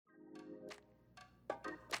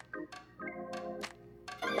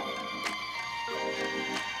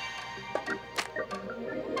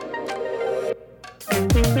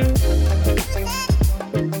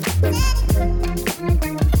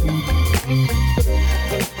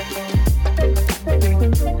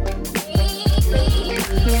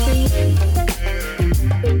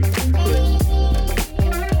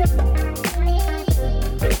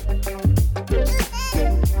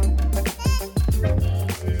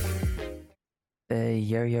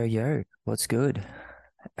Yo, yo, yo, what's good?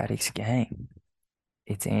 Addicts Gang.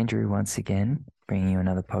 It's Andrew once again, bringing you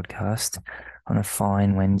another podcast on a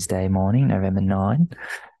fine Wednesday morning, November 9.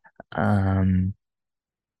 Um,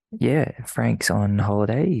 yeah, Frank's on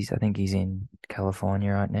holidays. I think he's in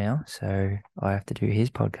California right now, so I have to do his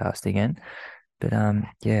podcast again. But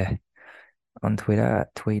yeah, on Twitter,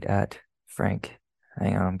 tweet at Frank.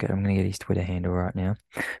 Hang on, I'm gonna get his Twitter handle right now.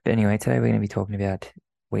 But anyway, today we're gonna be talking about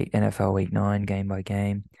NFL Week 9 game by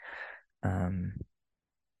game. Um,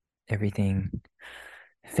 Everything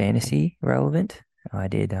fantasy relevant. I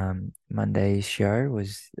did Monday's show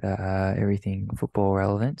was everything football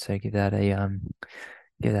relevant, so give that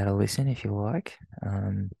a listen if you like.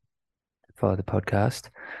 Follow the podcast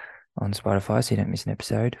on Spotify so you don't miss an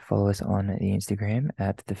episode. Follow us on the Instagram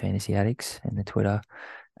at the Fantasy Addicts and the Twitter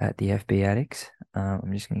at the FB Addicts.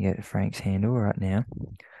 I'm just gonna get Frank's handle right now.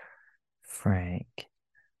 Frank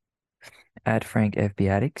at Frank FB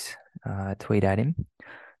Addicts. Tweet at him.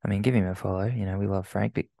 I mean, give him a follow. You know, we love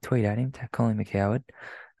Frank, but tweet at him, call him a coward.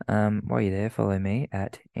 While you're there, follow me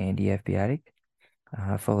at AndyFBAddict.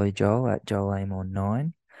 Follow Joel at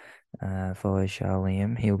JoelAmon9. Follow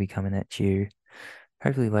Charliam. He'll be coming at you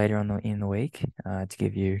hopefully later on in the week to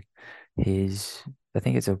give you his, I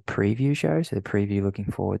think it's a preview show. So the preview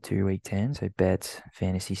looking forward to week 10. So bets,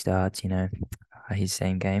 fantasy starts, his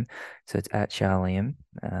same game. So it's at Charliam.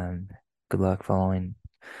 Good luck following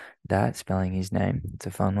that, spelling his name. It's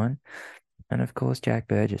a fun one. And of course, Jack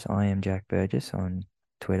Burgess. I am Jack Burgess on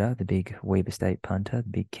Twitter, the big Weber State punter, the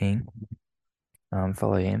big king.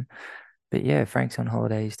 Follow him. But yeah, Frank's on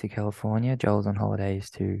holidays to California. Joel's on holidays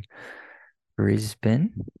to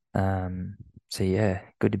Brisbane. Um, so yeah,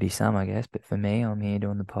 good to be some, I guess. But for me, I'm here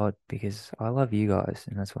doing the pod because I love you guys,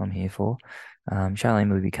 and that's what I'm here for. Charlene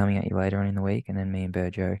will be coming at you later on in the week, and then me and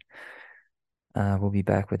Burjo will be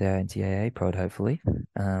back with our NCAA prod, hopefully.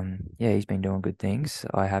 Yeah, he's been doing good things.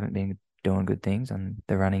 I haven't been doing good things on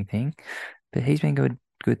the running thing, but he's been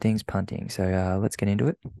good things punting. So let's get into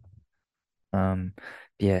it. Um,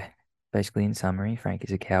 yeah, basically in summary, Frank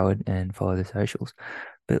is a coward and follow the socials.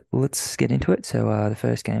 But let's get into it. So the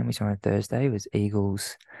first game we saw on Thursday was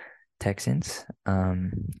Eagles Texans.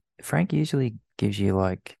 Frank usually gives you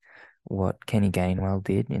like what Kenny Gainwell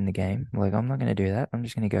did in the game. Like I'm not going to do that. I'm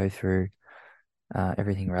just going to go through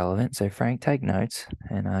everything relevant. So Frank, take notes,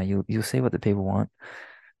 and you'll see what the people want.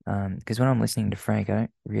 Because when I'm listening to Frank, I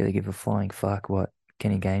don't really give a flying fuck what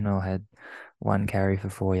Kenny Gainwell had 1 carry for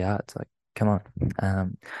 4 yards. Like, come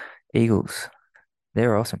on. Eagles,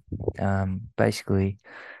 they're awesome. Basically,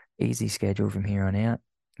 easy schedule from here on out.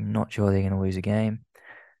 I'm not sure they're going to lose a game.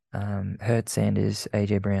 Hurts, Sanders,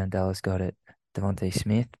 AJ Brown, Dallas Goedert, Devontae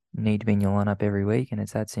Smith need to be in your lineup every week, and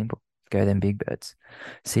it's that simple. Go them big birds.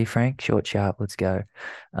 See Frank, short, sharp, let's go.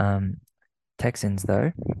 Um, Texans,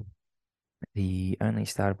 though, the only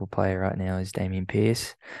startable player right now is Damian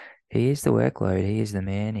Pierce. He is the workload. He is the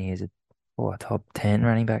man. He is a top 10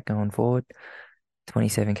 running back going forward.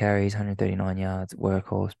 27 carries, 139 yards,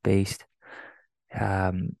 workhorse, beast.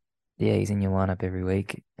 Um, yeah, he's in your lineup every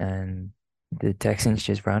week, and the Texans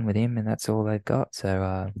just run with him, and that's all they've got.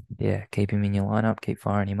 So, yeah, keep him in your lineup, keep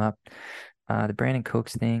firing him up. The Brandon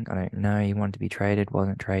Cooks thing, I don't know. He wanted to be traded,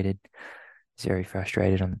 wasn't traded. He's very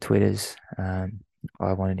frustrated on the Twitters. I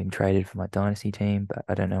wanted him traded for my dynasty team, but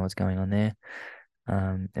I don't know what's going on there.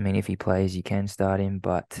 I mean, if he plays, you can start him,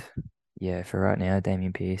 but yeah, for right now,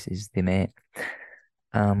 Damian Pierce is the man.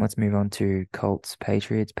 Let's move on to Colts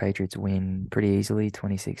Patriots. Patriots win pretty easily,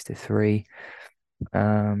 26-3.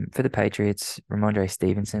 For the Patriots, Ramondre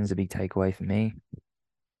Stevenson's a big takeaway for me.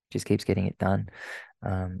 Just keeps getting it done.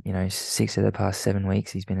 6 of the past 7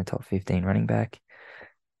 weeks, he's been a top 15 running back.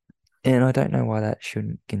 And I don't know why that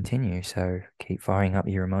shouldn't continue. So keep firing up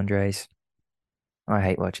your Ramondres. I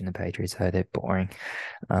hate watching the Patriots, though. They're boring.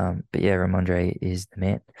 But yeah, Ramondre is the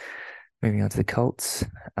man. Moving on to the Colts.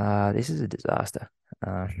 This is a disaster.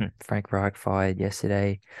 Frank Reich fired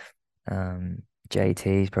yesterday.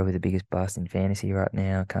 JT is probably the biggest bust in fantasy right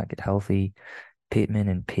now. Can't get healthy. Pittman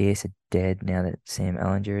and Pierce are dead now that Sam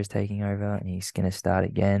Ellinger is taking over, and he's going to start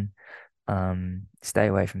again. Stay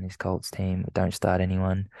away from this Colts team. Don't start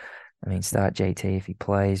anyone. I mean, start JT if he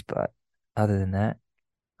plays, but other than that,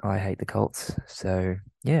 I hate the Colts. So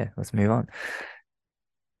yeah, let's move on.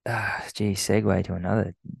 Segue to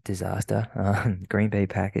another disaster. Green Bay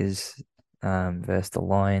Packers versus the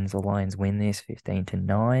Lions. The Lions win this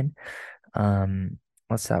 15-9. Um,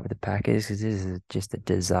 let's start with the Packers because this is just a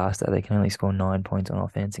disaster. They can only score 9 points on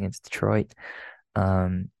offense against Detroit.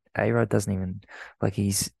 A-Rod doesn't even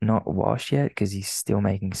he's not washed yet because he's still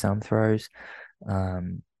making some throws.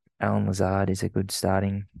 Um, Alan Lazard is a good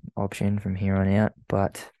starting option from here on out.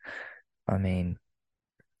 But I mean,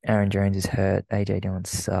 Aaron Jones is hurt. AJ Dillon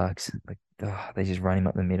sucks. Like, they just run him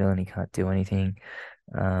up the middle and he can't do anything.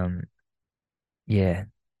 Um, yeah,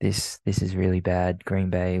 this is really bad. Green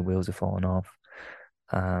Bay wheels are falling off.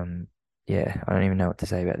 Um, yeah, I don't even know what to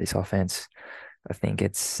say about this offense. I think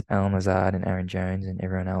it's Alan Lazard and Aaron Jones, and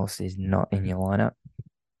everyone else is not in your lineup.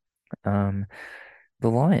 Um, the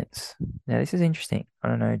Lions. Now this is interesting. I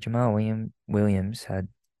don't know. Williams had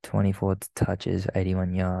 24 touches,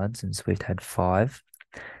 81 yards, and Swift had five.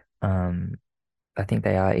 Um, I think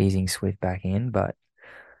they are easing Swift back in, but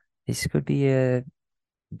this could be a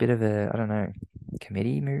bit of a, I don't know,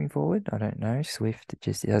 committee moving forward. I don't know. Swift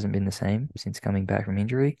just hasn't been the same since coming back from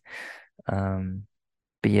injury. Um,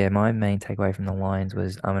 but yeah, my main takeaway from the Lions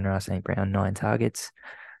was Amon-Ra St. Brown, 9 targets.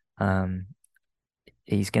 Um,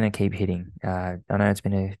 he's going to keep hitting. I know it's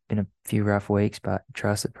been a few rough weeks, but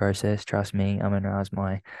trust the process. Trust me. Amon-Ra's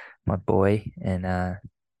my boy, and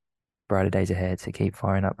brighter days ahead. So keep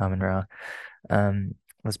firing up Amon-Ra.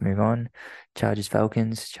 Let's move on. Chargers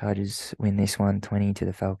Falcons. Chargers win this one 20 to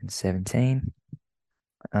the Falcons 17.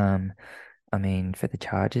 Um, I mean, for the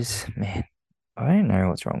Chargers, man, I don't know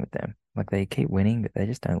what's wrong with them. Like they keep winning, but they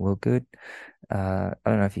just don't look good. I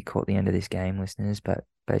don't know if you caught the end of this game, listeners, but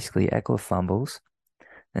basically Eckler fumbles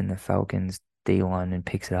and the Falcons D line and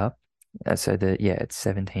picks it up. It's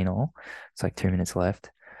 17 all. It's like 2 minutes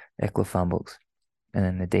left. Eckler fumbles, and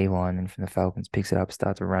then the D line and from the Falcons picks it up,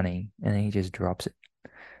 starts running, and then he just drops it.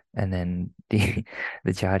 And then the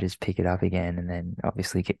Chargers pick it up again, and then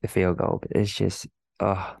obviously kick the field goal. But it's just,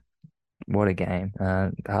 oh, what a game!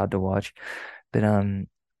 Hard to watch. But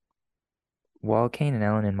while Keenan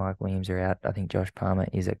Allen and Mike Williams are out, I think Josh Palmer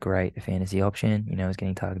is a great fantasy option. He's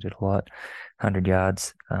getting targeted a lot, 100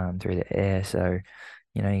 yards through the air. So,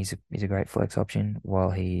 he's a great flex option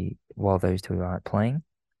while those two aren't playing.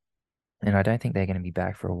 And I don't think they're going to be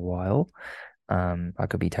back for a while. I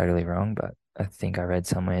could be totally wrong, but I think I read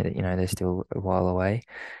somewhere that, they're still a while away.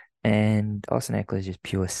 And Austin Eckler is just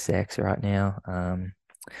pure sex right now.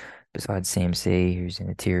 Besides CMC, who's in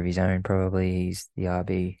a tier of his own, probably he's the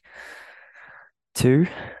RB2,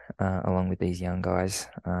 along with these young guys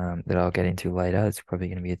that I'll get into later. It's probably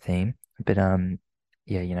going to be a theme. But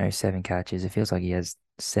yeah, 7 catches. It feels like he has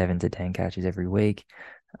 7 to 10 catches every week.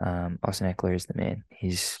 Austin Eckler is the man.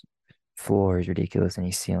 His floor is ridiculous and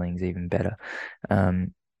his ceiling's even better.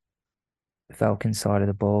 Um, Falcons side of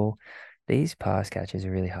the ball, these pass catches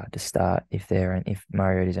are really hard to start if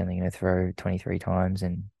Mariota's only going to throw 23 times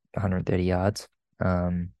and 130 yards.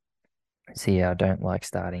 So yeah, I don't like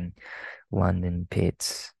starting London,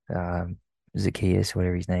 Pitts, Zacchaeus,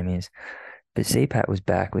 whatever his name is. But CPAT was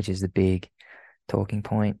back, which is the big talking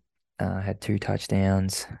point. Had 2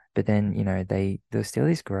 touchdowns, but then there's still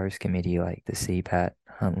this gross committee like the CPAT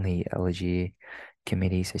Huntley Algier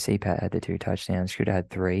committee. So CPAT had the 2 touchdowns, should have had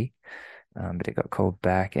three, but it got called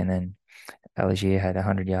back, and then Algier had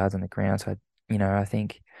 100 yards on the ground. So I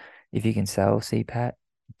think if you can sell CPAT,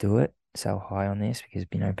 do it. Sell high on this because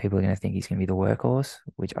people are going to think he's going to be the workhorse,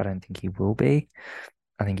 which I don't think he will be.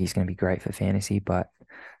 I think he's going to be great for fantasy, but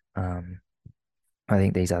um, I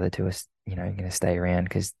think these other two are, going to stay around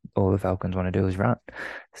because all the Falcons want to do is run.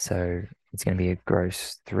 So it's going to be a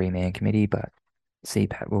gross 3-man committee, but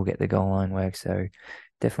CPAT will get the goal line work. So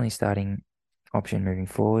definitely starting option moving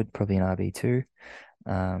forward, probably an RB2.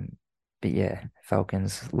 But yeah,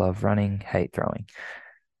 Falcons love running, hate throwing.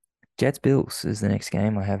 Jets Bills is the next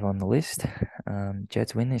game I have on the list.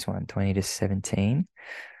 Jets win this one 20 to 17.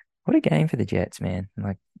 What a game for the Jets, man.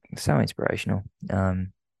 Like so inspirational.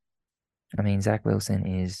 I mean, Zach Wilson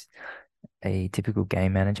is a typical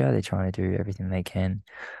game manager. They're trying to do everything they can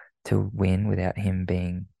to win without him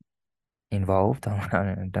being involved. I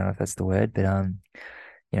don't know if that's the word, but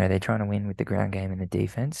they're trying to win with the ground game and the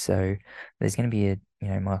defense. So there's going to be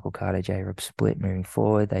a Michael Carter, J-Rob split moving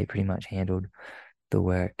forward. They pretty much handled the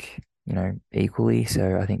work, equally.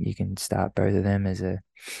 So I think you can start both of them as a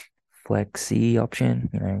flexi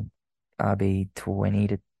option, RB 20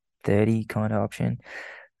 to 30 kind of option.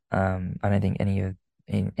 I don't think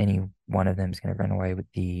any one of them is going to run away with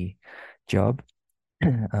the job.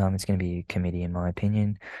 It's going to be a committee, in my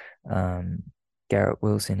opinion. Garrett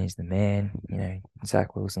Wilson is the man.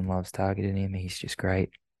 Zach Wilson loves targeting him. He's just great.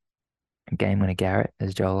 Game winner Garrett,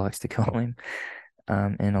 as Joel likes to call him.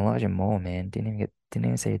 And Elijah Moore, man, didn't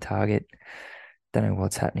even see a target. Don't know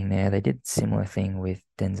what's happening there. They did similar thing with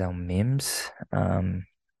Denzel Mims.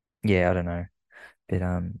 Yeah, I don't know. But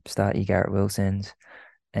start your Garrett Wilsons,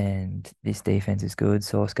 and this defense is good.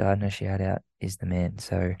 Sauce Gardner, shout out, is the man.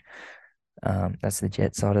 So that's the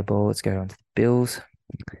Jet side of the ball. Let's go on to the Bills.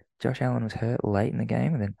 Josh Allen was hurt late in the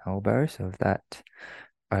game with an elbow, so if that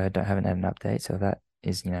haven't had an update, so if that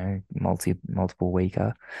is, multiple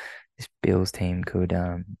weaker, this Bills team could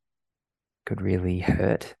really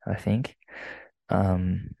hurt, I think.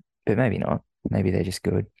 Um, but maybe not. Maybe they're just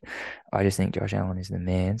good. I just think Josh Allen is the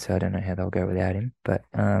man, so I don't know how they'll go without him. But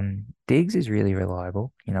Diggs is really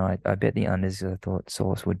reliable. I bet the unders. I thought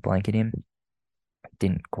Sauce would blanket him.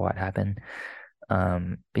 Didn't quite happen.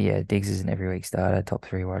 But yeah, Diggs is an every week starter, top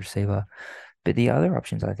three wide receiver. But the other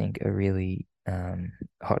options I think are really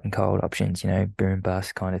hot and cold options. Boom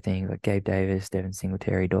bust kind of things like Gabe Davis, Devin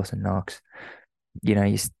Singletary, Dawson Knox.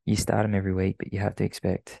 You start them every week, but you have to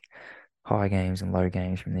expect high games and low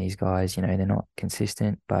games from these guys. They're not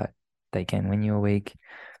consistent, but they can win you a week,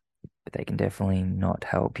 but they can definitely not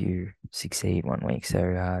help you succeed one week.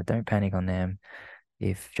 So don't panic on them.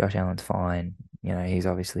 If Josh Allen's fine, he's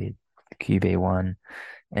obviously QB1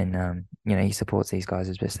 and he supports these guys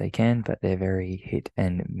as best they can, but they're very hit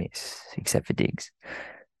and miss, except for Diggs.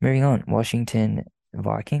 Moving on, Washington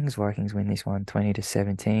Vikings. Vikings win this one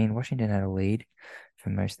 20-17. Washington had a lead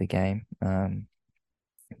for most of the game.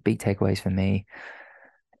 Big takeaways for me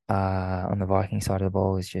on the Viking side of the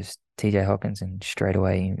ball is just TJ Hockenson straight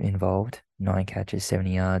away involved. 9 catches,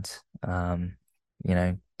 70 yards.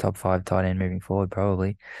 Top five tight end moving forward,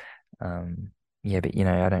 probably. Yeah, but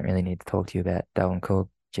I don't really need to talk to you about Dalvin Cook,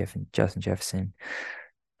 Jeff and Justin Jefferson.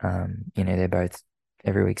 They're both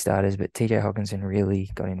every week starters, but TJ Hockenson really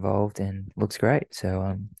got involved and looks great.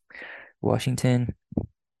 So, Washington,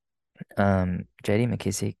 JD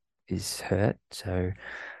McKissick is hurt, so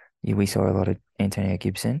we saw a lot of Antonio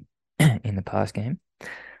Gibson in the past game.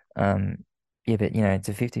 Yeah, but it's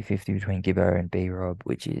a 50-50 between Gibbo and B-Rob,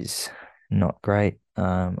 which is not great.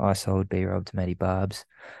 I sold B-Rob to Matty Barbs,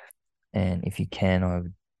 and if you can, I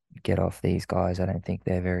would get off these guys. I don't think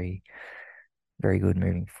they're very, very good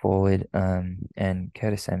moving forward. And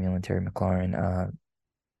Curtis Samuel and Terry McLaurin are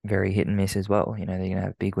very hit and miss as well. They're gonna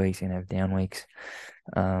have big weeks, they're gonna have down weeks.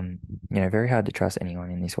 Um, very hard to trust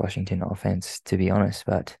anyone in this Washington offense, to be honest,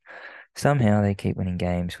 but somehow they keep winning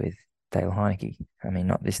games with Dale Heineke. I mean,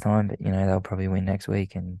 not this time, but they'll probably win next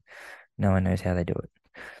week, and no one knows how they do it.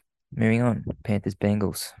 Moving on, Panthers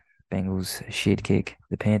Bengals. Bengals shit kick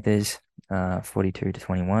the Panthers,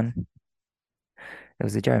 42-21. It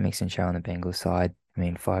was the Joe Mixon show on the Bengals side. I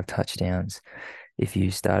mean, 5 touchdowns. If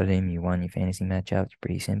you started him, you won your fantasy matchup. It's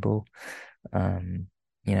pretty simple. Um,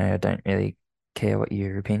 I don't really care what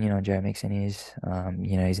your opinion on Joe Mixon is.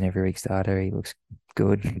 He's an every week starter. He looks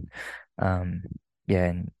good. Um, yeah,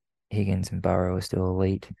 and Higgins and Burrow are still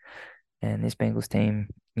elite. And this Bengals team,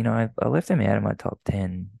 I left them out of my top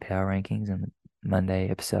 10 power rankings on the Monday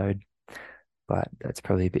episode, but that's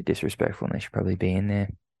probably a bit disrespectful and they should probably be in there.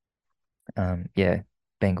 Yeah,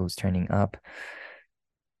 Bengals trending up.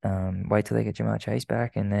 Wait till they get Jamar Chase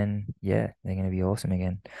back, and then yeah, they're going to be awesome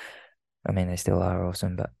again. I mean, they still are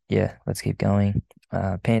awesome, but yeah, let's keep going.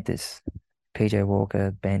 Panthers, PJ Walker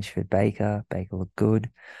bench for Baker. Baker looked good.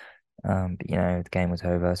 But the game was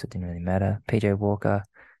over, so it didn't really matter. PJ Walker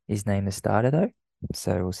is named the starter though,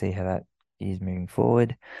 so we'll see how that is moving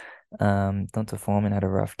forward. Donta Foreman had a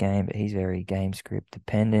rough game, but he's very game script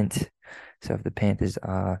dependent. So if the Panthers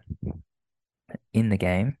are in the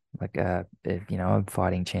game, like if, a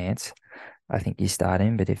fighting chance, I think you start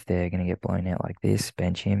him. But if they're going to get blown out like this,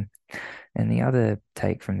 bench him. And the other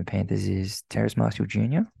take from the Panthers is Terrace Marshall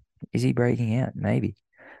Jr. Is he breaking out? Maybe.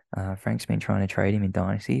 Frank's been trying to trade him in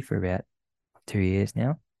Dynasty for about 2 years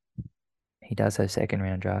now. He does have second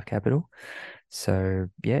round draft capital. So,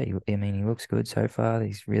 yeah, I mean, he looks good so far.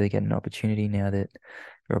 He's really getting an opportunity now that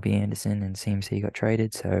Robbie Anderson and CMC got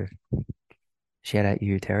traded. So, shout out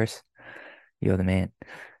you, Terrace. You're the man.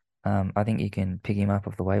 I think you can pick him up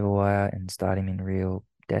off the waiver wire and start him in real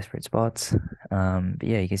desperate spots. But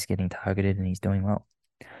yeah, he's getting targeted and he's doing well.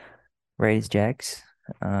 Raiders Jags.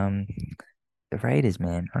 The Raiders,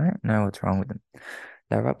 man, I don't know what's wrong with them.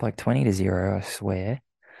 They were up like 20-0, I swear.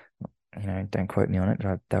 Don't quote me on it,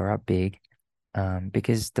 but they were up big.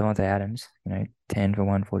 Because Davante Adams, 10 for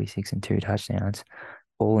 146 and 2 touchdowns,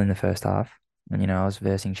 all in the first half. And I was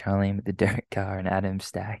versing Charlie with the Derek Carr and Adams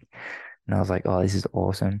stack, and I was like, oh, this is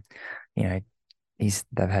awesome. You know,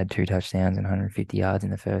 they've had 2 touchdowns and 150 yards in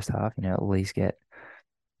the first half. At least get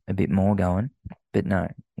a bit more going. But no,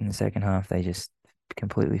 in the second half, they just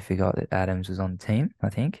completely forgot that Adams was on the team, I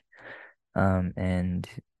think. And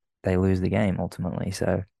they lose the game ultimately.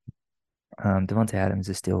 So, Davante Adams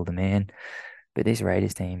is still the man, but this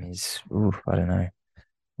Raiders team is, ooh, I don't know.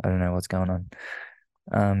 I don't know what's going on.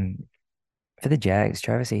 Um, for the Jags,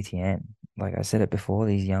 Travis Etienne, like I said it before,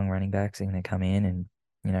 these young running backs are going to come in and,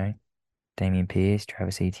 you know, Damian Pierce,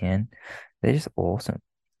 Travis Etienne. They're just awesome.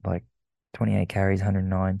 Like 28 carries,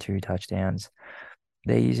 109, 2 touchdowns.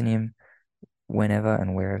 They're using him whenever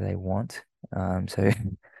and wherever they want. So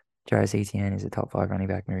Travis Etienne is a top five running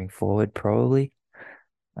back moving forward, probably.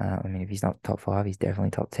 I mean, if he's not top five, he's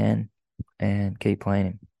definitely top 10, and keep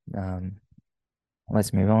playing him.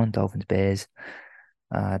 Let's move on. Dolphins, Bears.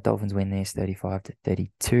 Dolphins win this 35 to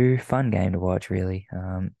 32. Fun game to watch, really.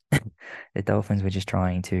 The Dolphins were just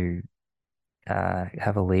trying to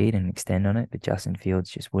have a lead and extend on it, but Justin Fields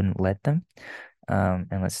just wouldn't let them.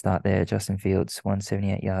 And let's start there. Justin Fields,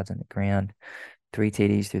 178 yards on the ground, three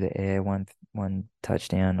TDs through the air, one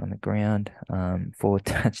touchdown on the ground, four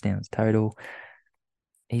touchdowns total.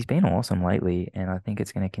 He's been awesome lately, and I think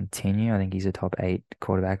it's going to continue. I think he's a top 8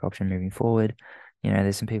 quarterback option moving forward.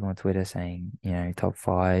 There's some people on Twitter saying, top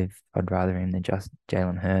 5, I'd rather him than just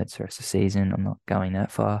Jalen Hurts the rest of the season. I'm not going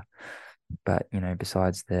that far. But,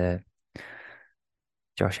 besides the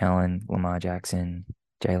Josh Allen, Lamar Jackson,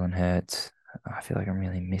 Jalen Hurts, I feel like I'm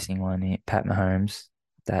really missing one here. Pat Mahomes,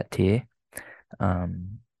 that tier.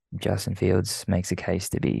 Um, Justin Fields makes a case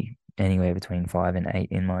to be anywhere between 5 and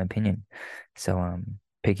 8, in my opinion. So,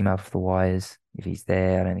 pick him up off the wires if he's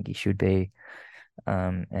there. I don't think he should be.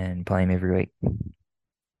 And play him every week.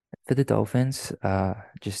 For the Dolphins,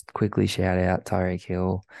 just quickly shout out Tyreek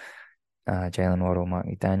Hill, Jalen Waddle, Mike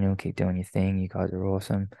McDaniel. Keep doing your thing. You guys are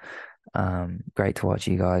awesome. Great to watch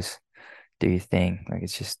you guys do your thing. Like,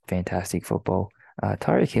 it's just fantastic football.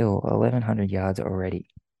 Tyreek Hill, 1,100 yards already.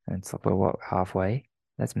 And it's like, well, what, halfway?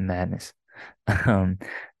 That's madness. Um,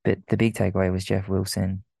 but the big takeaway was Jeff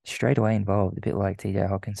Wilson straight away involved, a bit like TJ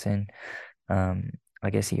Hawkinson. Um, I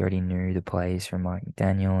guess he already knew the plays from Mike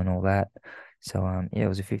McDaniel and all that. So, yeah, it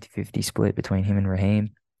was a 50-50 split between him and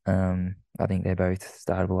Raheem. I think they're both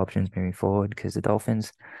startable options moving forward because the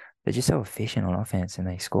Dolphins, they're just so efficient on offense and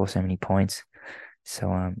they score so many points.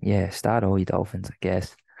 So, yeah, start all your Dolphins, I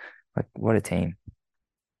guess. Like, what a team.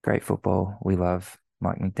 Great football. We love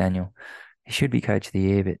Mike McDaniel. He should be coach of the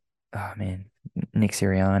year, but, oh, man, Nick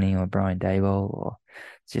Sirianni or Brian Daboll, or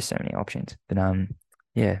it's just so many options. But,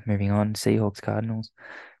 yeah, moving on. Seahawks, Cardinals.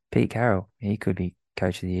 Pete Carroll, he could be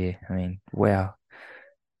coach of the year. I mean, wow.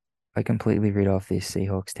 I completely rid off this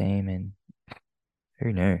Seahawks team, and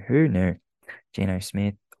who knew? Who knew? Geno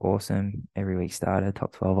Smith, awesome. Every week starter,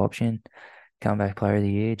 top 12 option. Comeback player of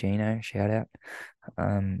the year, Geno, shout out.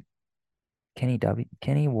 Um,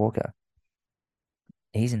 Kenny Walker.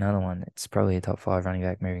 He's another one that's probably a top 5 running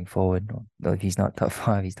back moving forward. Or if he's not top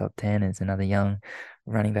 5, he's top 10. It's another young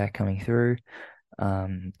running back coming through.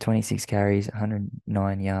 26 carries,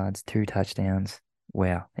 109 yards, 2 touchdowns.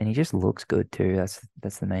 Wow. And he just looks good too.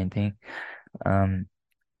 That's the main thing. Um,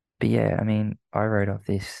 but yeah, I mean, I wrote off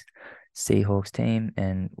this Seahawks team,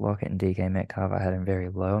 and Lockett and DK Metcalf, I had them very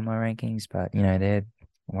low in my rankings, but they're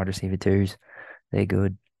wide receiver twos. They're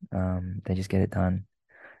good. They just get it done.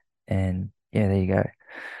 And yeah, there you go.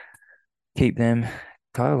 Keep them.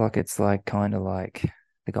 Tyler Lockett's like kind of like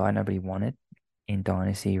the guy nobody wanted in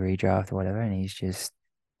Dynasty redraft or whatever, and he's just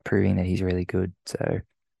proving that he's really good. So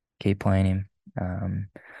keep playing him. Um,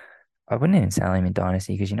 I wouldn't even sell him in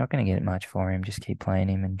Dynasty because you're not going to get much for him. Just keep playing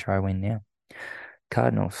him and try win now.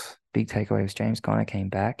 Cardinals, big takeaway was James Conner came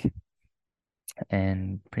back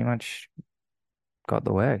and pretty much got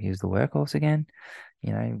the work. He was the workhorse again,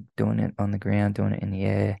 doing it on the ground, doing it in the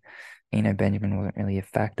air. Benjamin wasn't really a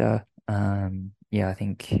factor. Yeah, I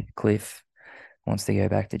think Cliff wants to go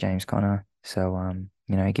back to James Conner. So,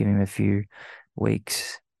 give him a few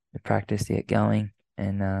weeks of practice to get going.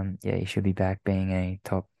 And yeah, he should be back being a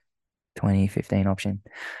top 20, 15 option.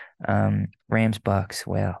 Rams Bucks,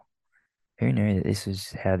 wow. Who knew that this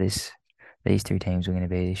was how these two teams were going to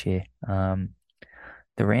be this year?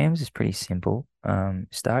 The Rams is pretty simple.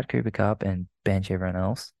 Start Cooper Kupp and bench everyone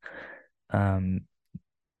else. Um,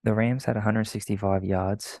 the Rams had 165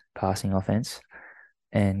 yards passing offense,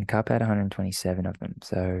 and Kupp had 127 of them.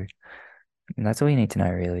 So that's all you need to know,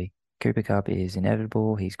 really. Cooper Kupp is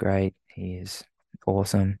inevitable. He's great. He is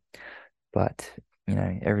awesome. But,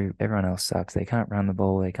 everyone else sucks. They can't run the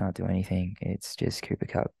ball. They can't do anything. It's just Cooper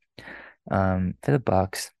Kupp. For the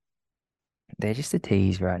Bucks, they're just a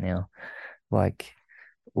tease right now. Like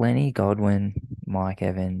Lenny Godwin, Mike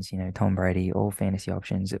Evans, Tom Brady, all fantasy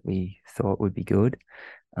options that we thought would be good.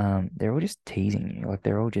 They're all just teasing you. Like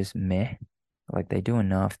they're all just meh. Like they do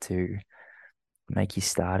enough to make you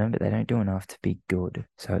start them, but they don't do enough to be good.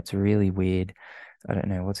 So it's really weird. I don't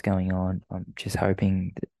know what's going on. I'm just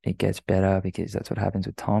hoping that it gets better because that's what happens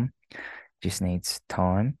with Tom. Just needs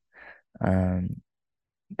time. Um,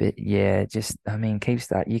 but yeah, just I mean, keep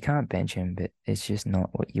start. You can't bench him, but it's just not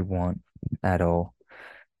what you want at all.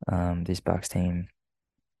 This Bucks team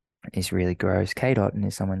is really gross. Kate Otten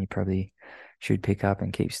is someone you probably should pick up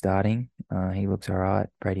and keep starting. He looks all right.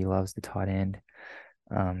 Brady loves the tight end.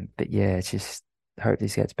 But yeah, it's just hope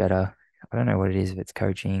this gets better. I don't know what it is, if it's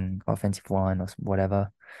coaching, offensive line, or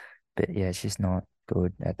whatever. But yeah, it's just not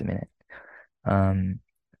good at the minute. Um,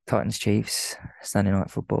 Titans Chiefs Sunday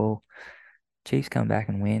night football. Chiefs come back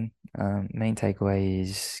and win. Main takeaway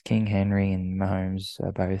is King Henry and Mahomes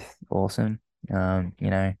are both awesome. You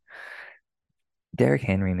know, Derrick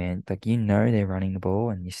Henry, man, like they're running the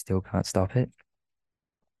ball and you still can't stop it.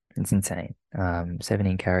 It's insane.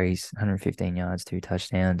 17 carries, 115 yards, 2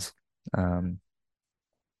 touchdowns. Um,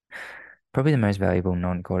 Probably the most valuable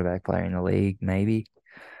non-quarterback player in the league, maybe.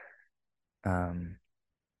 Um,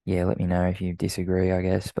 yeah, let me know if you disagree, I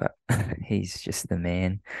guess, but he's just the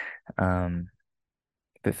man. Um,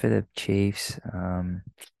 but for the Chiefs,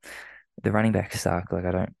 the running backs suck. Like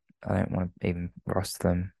I don't want to even roster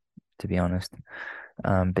them, to be honest.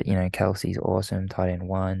 But Kelsey's awesome, tight end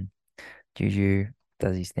one. Juju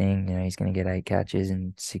does his thing. He's going to get 8 catches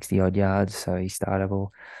and 60 odd yards, so he's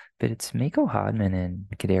startable. But it's Mecole Hardman and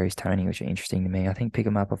Kadarius Toney, which are interesting to me. I think pick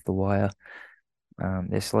them up off the wire.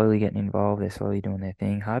 They're slowly getting involved. They're slowly doing their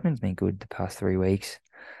thing. Hardman's been good the past 3 weeks.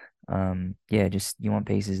 Yeah, just you want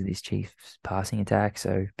pieces of this Chiefs passing attack,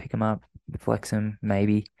 so pick them up, flex them,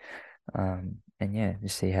 maybe. And yeah,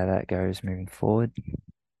 just see how that goes moving forward.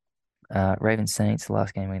 Ravens Saints, the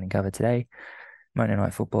last game we're going to cover today. Monday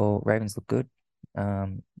Night Football. Ravens look good.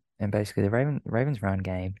 And basically the Ravens run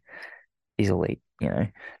game is elite.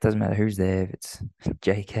 It doesn't matter who's there. If it's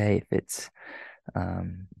JK, if it's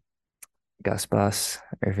um Gus Bus,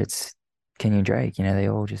 or if it's Kenyon Drake, they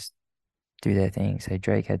all just do their thing. So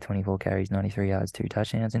Drake had 24 carries, 93 yards, 2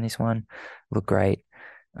 touchdowns in this one. Looked great.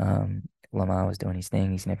 Lamar was doing his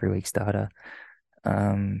thing. He's an every week starter.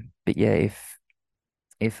 But yeah,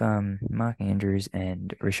 if Mark Andrews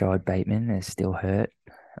and Rashad Bateman are still hurt,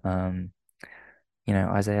 um,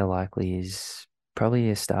 Isaiah Likely is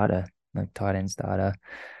probably a starter, like tight end starter,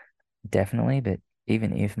 definitely. But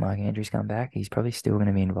even if Mark Andrews come back, he's probably still going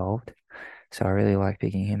to be involved. So I really like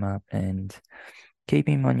picking him up and keep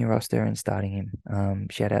him on your roster and starting him.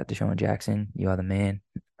 Shout out to Sean Jackson. You are the man.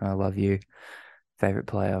 I love you. Favorite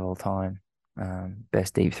player of all time.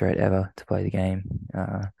 Best deep threat ever to play the game.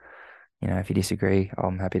 If you disagree,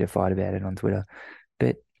 I'm happy to fight about it on Twitter.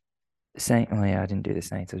 But oh yeah, I didn't do the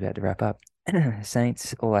Saints. I was about to wrap up.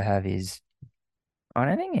 Saints, all I have is I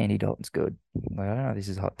don't think Andy Dalton's good. Like, I don't know if this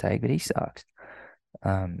is a hot take, but he sucks.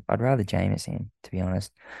 I'd rather Jameis in, to be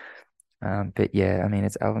honest. But yeah, I mean,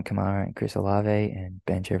 it's Alvin Kamara and Chris Olave and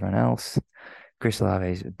bench everyone else. Chris Olave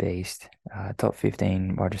is a beast. Top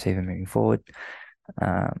 15 wide receiver moving forward.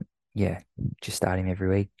 Yeah, just start him every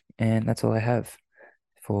week. And that's all I have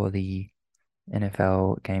for the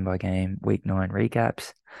NFL game by game week 9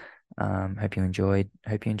 recaps. Hope you enjoyed.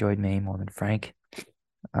 Hope you enjoyed me more than Frank.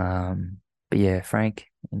 Um, but yeah, Frank,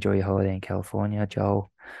 enjoy your holiday in California.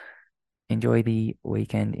 Joel, enjoy the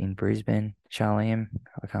weekend in Brisbane. Charliam,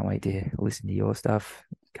 I can't wait to listen to your stuff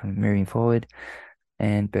moving forward.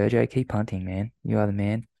 And Burjo, keep punting, man. You are the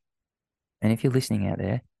man. And if you're listening out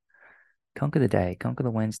there, conquer the day, conquer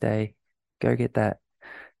the Wednesday. Go get that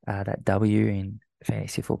W in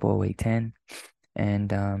Fantasy Football Week 10.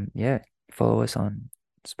 And yeah, follow us on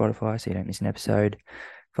Spotify so you don't miss an episode.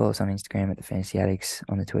 Follow us on Instagram at the Fantasy Addicts,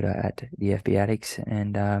 on the Twitter at the FB Addicts,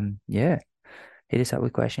 and yeah, hit us up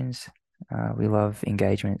with questions. We love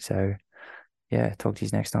engagement. So yeah, talk to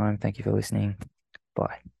you next time. Thank you for listening.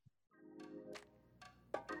 Bye.